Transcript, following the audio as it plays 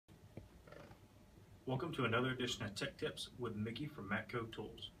Welcome to another edition of Tech Tips with Mickey from Matco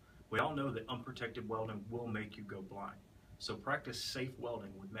Tools. We all know that unprotected welding will make you go blind, so practice safe welding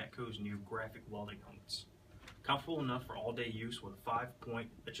with Matco's new graphic welding helmets. Comfortable enough for all-day use with a 5-point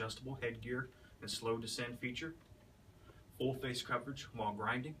adjustable headgear and slow descend feature, full face coverage while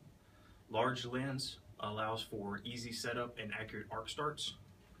grinding, large lens allows for easy setup and accurate arc starts.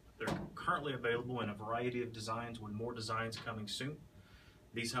 They're currently available in a variety of designs with more designs coming soon.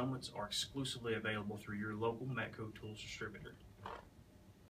 These helmets are exclusively available through your local Matco Tools distributor.